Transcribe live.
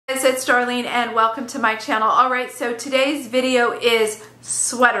It's Darlene and welcome to my channel. Alright, so today's video is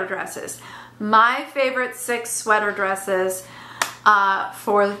sweater dresses. My favorite 6 sweater dresses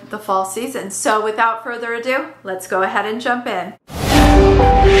for the fall season. So without further ado, let's go ahead and jump in.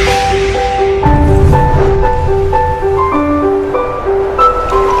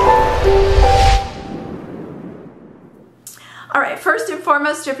 Alright, first and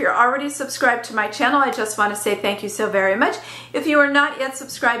foremost, if you're already subscribed to my channel, I just want to say thank you so very much. If you are not yet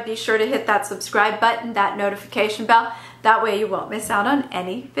subscribed, be sure to hit that subscribe button, that notification bell. That way you won't miss out on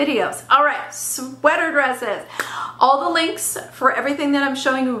any videos. Alright, sweater dresses. All the links for everything that I'm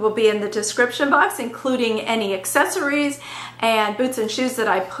showing you will be in the description box, including any accessories and boots and shoes that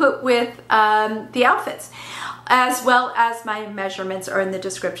I put with the outfits, as well as my measurements are in the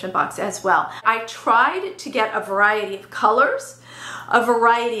description box as well. I tried to get a variety of colors, a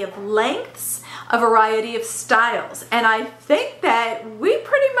variety of lengths, a variety of styles, and I think that we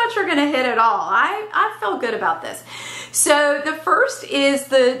pretty much are gonna hit it all. I feel good about this. So the first is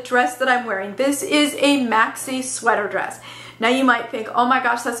the dress that I'm wearing. This is a maxi sweater dress. Now you might think, oh my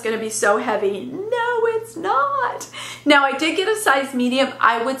gosh, that's gonna be so heavy. No, it's not. Now I did get a size medium.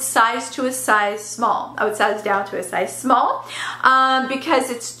 I would size to a size small. I would size down to a size small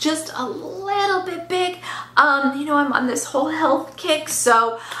because it's just a little bit big. You know, I'm on this whole health kick,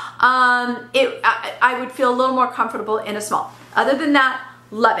 so I would feel a little more comfortable in a small. Other than that,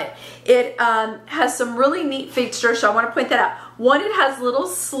 love it. It has some really neat features, so I want to point that out. One, it has little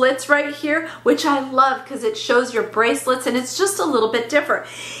slits right here, which I love because it shows your bracelets and it's just a little bit different.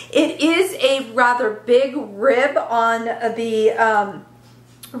 It is a rather big rib on the,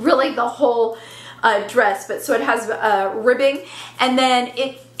 really the whole dress, but so it has ribbing, and then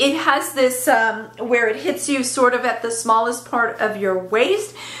it has this where it hits you sort of at the smallest part of your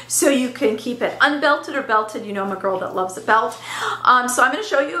waist, so you can keep it unbelted or belted. You know I'm a girl that loves a belt. So I'm going to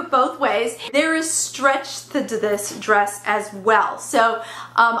show you both ways. There is stretch to this dress as well, so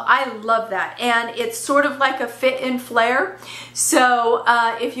I love that, and it's sort of like a fit and flare. So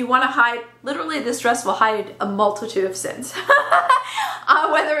if you want to hide, literally this dress will hide a multitude of sins.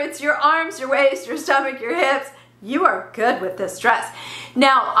 Whether it's your arms, your waist, your stomach, your hips, you are good with this dress.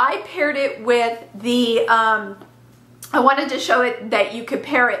 Now, I paired it with the, I wanted to show it that you could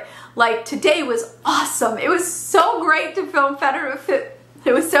pair it. Like today was awesome. It was so great to film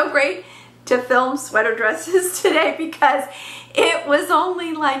it was so great to film sweater dresses today because it was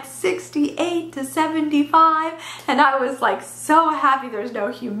only like 68 to 75 and I was like so happy. There's no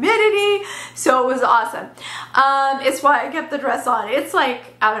humidity, so it was awesome. It's why I kept the dress on. It's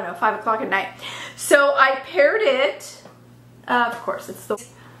like, I don't know, 5 o'clock at night. So I paired it, of course it's the,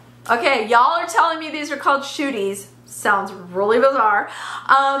 okay, y'all are telling me these are called shooties. Sounds really bizarre,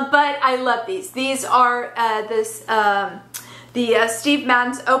 but I love these. These are the Steve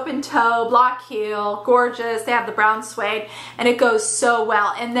Madden's open toe, block heel, gorgeous. They have the brown suede and it goes so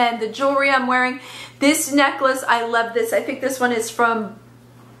well. And then the jewelry I'm wearing, this necklace, I love this. I think this one is from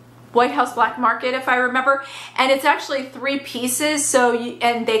White House Black Market, if I remember, and it's actually 3 pieces, so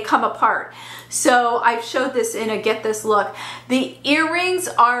and they come apart. So I showed this in a Get This Look. The earrings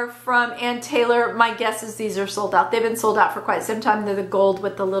are from Ann Taylor. My guess is these are sold out. They've been sold out for quite some time. They're the gold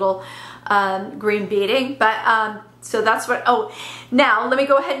with the little green beading, but so that's what, oh, now let me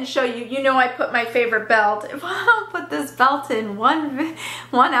go ahead and show you. You know I put my favorite belt. If I don't put this belt in one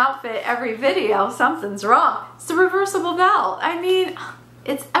outfit every video, something's wrong. It's the reversible belt. I mean,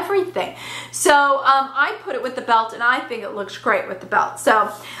 it's everything. So I put it with the belt and I think it looks great with the belt.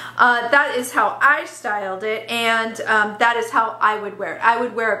 So that is how I styled it, and that is how I would wear it. I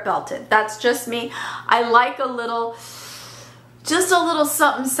would wear it belted. That's just me. I like a little, just a little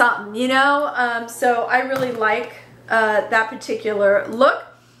something something, you know? So I really like that particular look.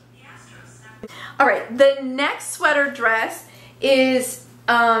 All right, the next sweater dress is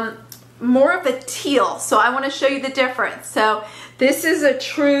more of a teal, so I want to show you the difference. So this is a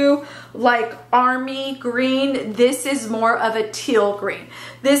true like army green. This is more of a teal green.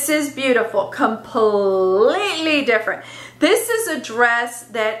 This is beautiful, completely different. This is a dress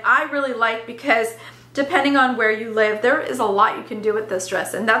that I really like because depending on where you live, there is a lot you can do with this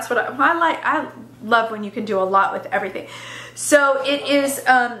dress, and that's what I like. I love when you can do a lot with everything. So it is,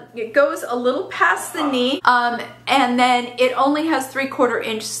 it goes a little past the knee, and then it only has 3/4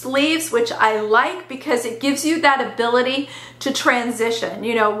 inch sleeves, which I like because it gives you that ability to transition.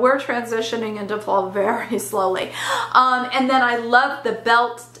 You know, we're transitioning into fall very slowly. And then I love the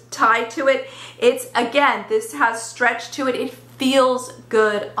belt tied to it. It's, again, this has stretch to it. It feels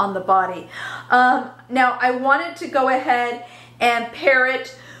good on the body. Now I wanted to go ahead and pair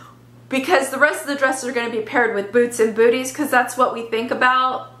it because the rest of the dresses are going to be paired with boots and booties, because that's what we think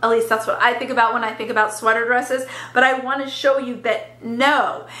about. At least that's what I think about when I think about sweater dresses. But I want to show you that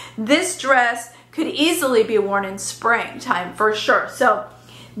no, this dress could easily be worn in springtime for sure. So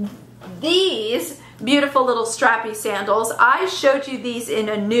these beautiful little strappy sandals, I showed you these in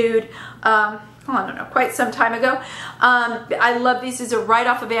a nude, I don't know, quite some time ago. I love these. These are right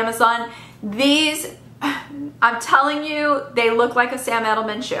off of Amazon. These, I'm telling you, they look like a Sam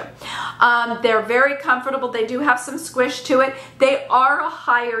Edelman shoe. They're very comfortable. They do have some squish to it. They are a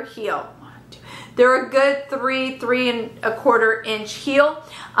higher heel. They're a good 3.25 inch heel,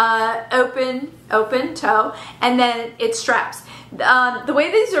 open toe, and then it straps. The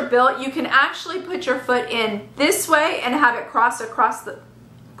way these are built, you can actually put your foot in this way and have it cross across the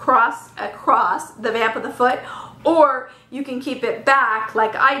vamp of the foot, or you can keep it back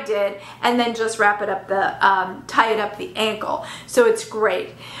like I did and then just wrap it up tie it up the ankle. So it's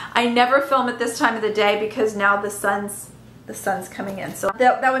great. I never film at this time of the day because now the sun's coming in. So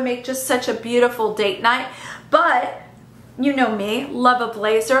that would make just such a beautiful date night. But you know me, love a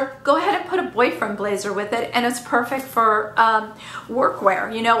blazer. Go ahead and put a boyfriend blazer with it, and it's perfect for work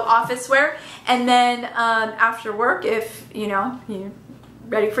wear, you know, office wear. And then after work, if you know you're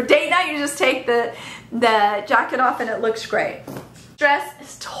ready for date night, you just take the jacket off and it looks great. Dress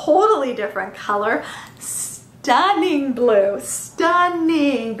is totally different color. Stunning blue,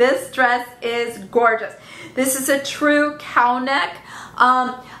 stunning. This dress is gorgeous. This is a true cow neck,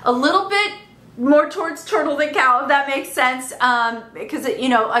 a little bit more towards turtle than cow, if that makes sense, because you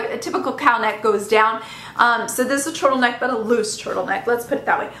know, a typical cow neck goes down. So this is a turtleneck, but a loose turtleneck. Let's put it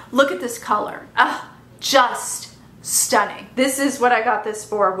that way. Look at this color. Just stunning. This is what I got this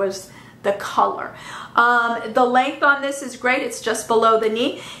for, was the color. The length on this is great. It's just below the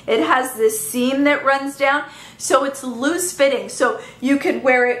knee. It has this seam that runs down, so it's loose fitting. So you could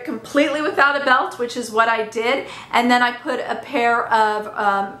wear it completely without a belt, which is what I did, and then I put a pair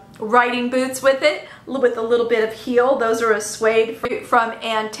of riding boots with it, with a little bit of heel. Those are a suede from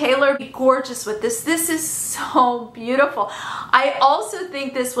Ann Taylor. Gorgeous with this. This is so beautiful. I also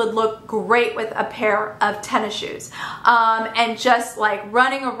think this would look great with a pair of tennis shoes, and just like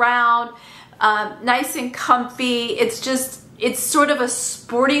running around, nice and comfy. It's sort of a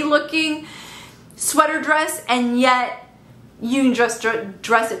sporty looking sweater dress, and yet you can just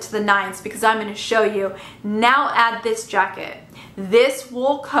dress it to the nines, because I'm going to show you. Now add this jacket. This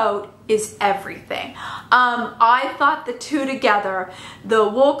wool coat is everything. I thought the two together, the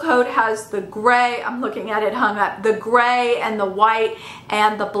wool coat has the gray, I'm looking at it hung up, the gray and the white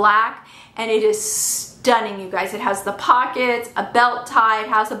and the black, and it is stunning, you guys. It has the pockets, a belt tie, it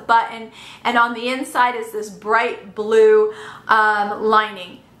has a button, and on the inside is this bright blue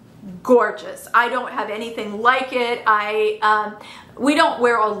lining. Gorgeous. I don't have anything like it. We don't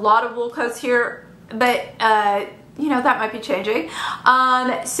wear a lot of wool coats here, but you know, that might be changing.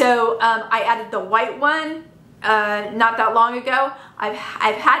 So I added the white one not that long ago. I've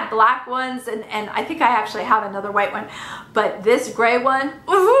had black ones, and I think I actually have another white one, but this gray one,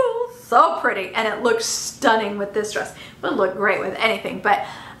 ooh, so pretty, and it looks stunning with this dress. Would look great with anything, but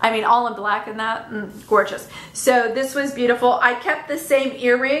I mean, all in black and that, gorgeous. So this was beautiful. I kept the same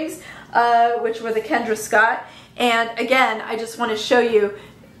earrings, which were the Kendra Scott, and again, I just want to show you,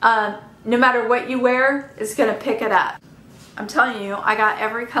 no matter what you wear, it's gonna pick it up. I'm telling you, I got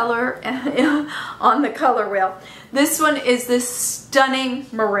every color on the color wheel. This one is this stunning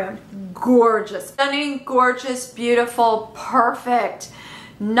maroon. Gorgeous. Stunning, gorgeous, beautiful, perfect.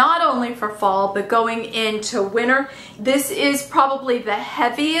 Not only for fall, but going into winter. This is probably the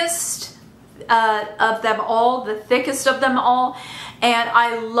heaviest of them all, the thickest of them all. And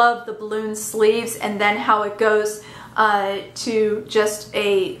I love the balloon sleeves, and then how it goes to just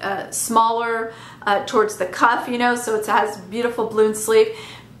a smaller towards the cuff, you know, so it has beautiful balloon sleeve.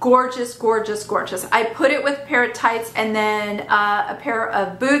 Gorgeous, gorgeous, gorgeous. I put it with a pair of tights and then a pair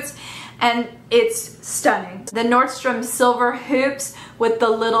of boots, and it's stunning. The Nordstrom silver hoops with the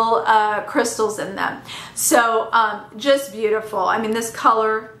little crystals in them. So just beautiful. I mean, this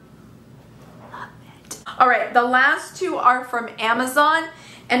color, love it. All right, the last two are from Amazon.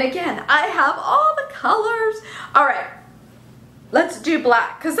 And again, I have all the colors. All right, let's do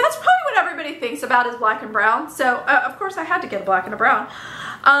black, because that's probably what everybody thinks about is black and brown. So of course I had to get a black and a brown.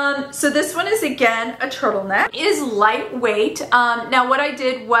 So this one is again a turtleneck. It is lightweight. Now what I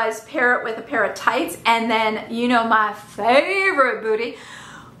did was pair it with a pair of tights, and then you know my favorite booty,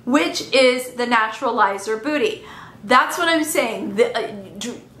 which is the Naturalizer booty. That's what I'm saying.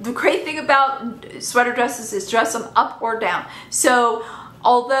 The great thing about sweater dresses is dress them up or down. So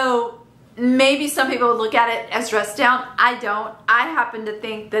although maybe some people would look at it as dressed down. I don't. I happen to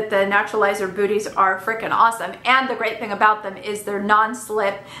think that the Naturalizer booties are freaking awesome. And the great thing about them is they're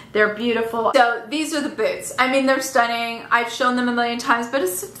non-slip. They're beautiful. So these are the boots. I mean, they're stunning. I've shown them a million times, but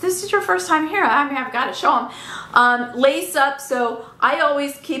if this is your first time here, I mean, I've got to show them. Lace up, so I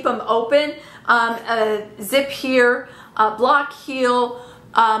always keep them open. A zip here, a block heel.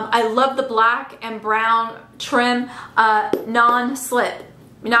 I love the black and brown trim, non-slip.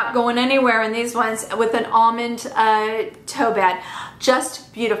 You're not going anywhere in these ones, with an almond toe bed.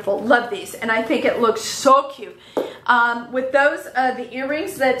 Just beautiful. Love these. And I think it looks so cute. With those, the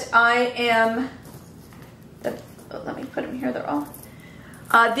earrings that I am, let me put them here. They're all.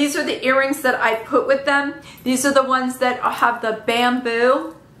 These are the earrings that I put with them. These are the ones that have the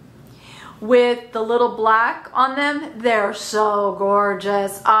bamboo with the little black on them. They're so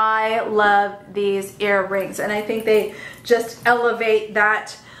gorgeous. I love these earrings, and I think they just elevate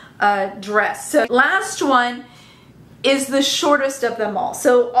that dress. So last one is the shortest of them all.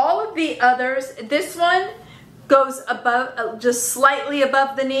 So all of the others, this one goes above, just slightly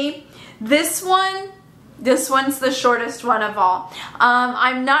above the knee. This one's the shortest one of all.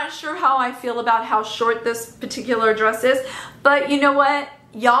 I'm not sure how I feel about how short this particular dress is, but you know what?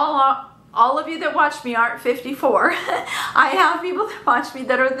 Y'all, all of you that watch me aren't 54. I have people that watch me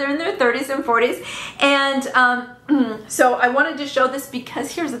that are in their 30s and 40s. And so I wanted to show this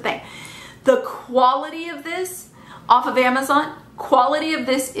because here's the thing. The quality of this off of Amazon, quality of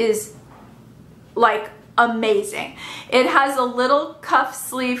this is like amazing. It has a little cuff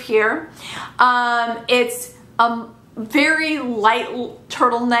sleeve here. It's very light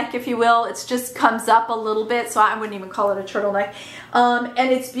turtleneck, if you will. It just comes up a little bit, so I wouldn't even call it a turtleneck.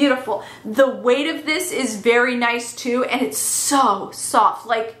 And it's beautiful. The weight of this is very nice too, and it's so soft,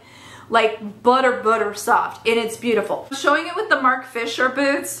 like butter soft, and it's beautiful. I'm showing it with the Mark Fisher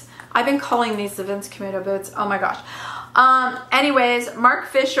boots. I've been calling these the Vince Camuto boots. Oh my gosh. Anyways, Mark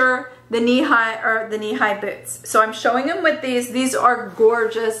Fisher, the knee-high boots. So I'm showing them with these. These are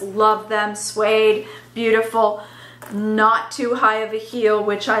gorgeous. Love them. Suede, beautiful. Not too high of a heel,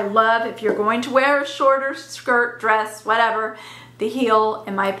 which I love. If you're going to wear a shorter skirt, dress, whatever, the heel,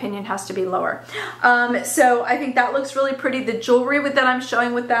 in my opinion, has to be lower. So I think that looks really pretty. The jewelry that I'm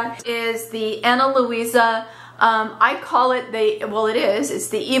showing with that is the Ana Luisa. I call it it's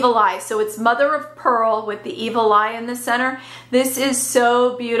the evil eye. So it's mother of pearl with the evil eye in the center. This is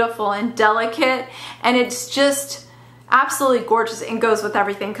so beautiful and delicate, and it's just absolutely gorgeous and goes with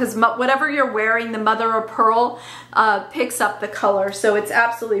everything, because whatever you're wearing, the mother of pearl picks up the color. So it's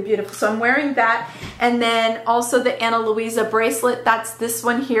absolutely beautiful. So I'm wearing that, and then also the Ana Luisa bracelet. That's this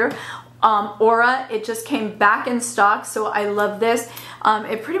one here. Aura, it just came back in stock, so I love this.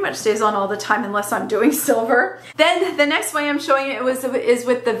 It pretty much stays on all the time unless I'm doing silver. Then the next way I'm showing it is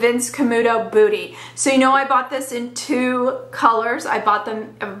with the Vince Camuto booty. So you know I bought this in 2 colors. I bought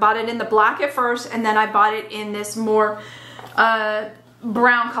it in the black at first, and then I bought it in this more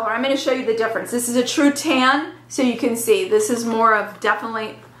brown color. I'm going to show you the difference. This is a true tan, so you can see this is more of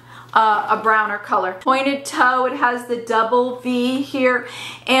definitely a browner color. Pointed toe, it has the double V here,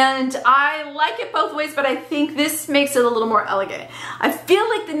 and I like it both ways, but I think this makes it a little more elegant. I feel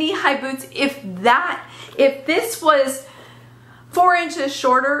like the knee-high boots, if this was 4 inches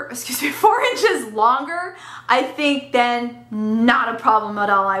shorter, 4 inches longer, I think then not a problem at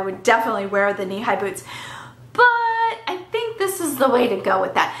all. I would definitely wear the knee-high boots, but I think this is the way to go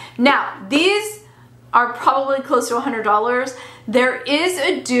with that. Now, these are probably close to $100. There is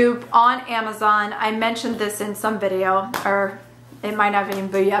a dupe on Amazon. I mentioned this in some video, or it might not even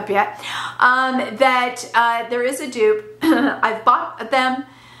be up yet, that there is a dupe. I've bought them.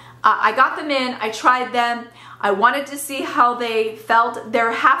 I got them in. I tried them. I wanted to see how they felt.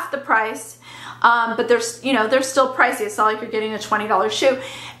 They're half the price, but they're still pricey. It's not like you're getting a $20 shoe.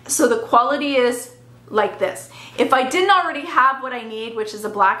 So the quality is like this. If I didn't already have what I need, which is a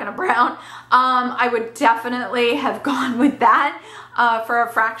black and a brown, I would definitely have gone with that for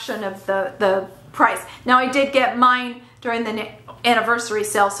a fraction of the price. Now I did get mine during the anniversary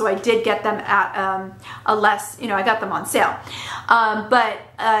sale, so I did get them at a less, I got them on sale. But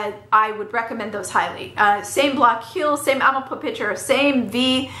I would recommend those highly. Same block heel, same, I'm gonna put picture, same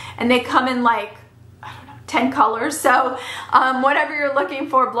V, and they come in like, I don't know, 10 colors. So whatever you're looking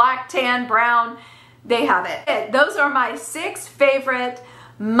for, black, tan, brown, they have it. Those are my 6 favorite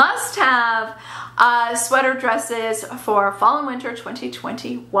must-have sweater dresses for fall and winter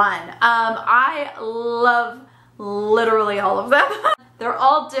 2021. I love literally all of them. They're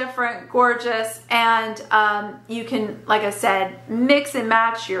all different, gorgeous, and you can, like I said, mix and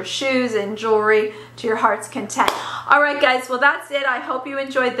match your shoes and jewelry to your heart's content. All right, guys, well, that's it. I hope you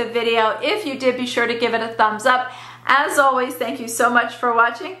enjoyed the video. If you did, be sure to give it a thumbs up. As always, thank you so much for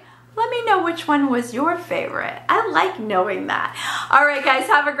watching. Let me know which one was your favorite. I like knowing that. All right, guys,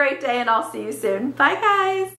 have a great day, and I'll see you soon. Bye, guys.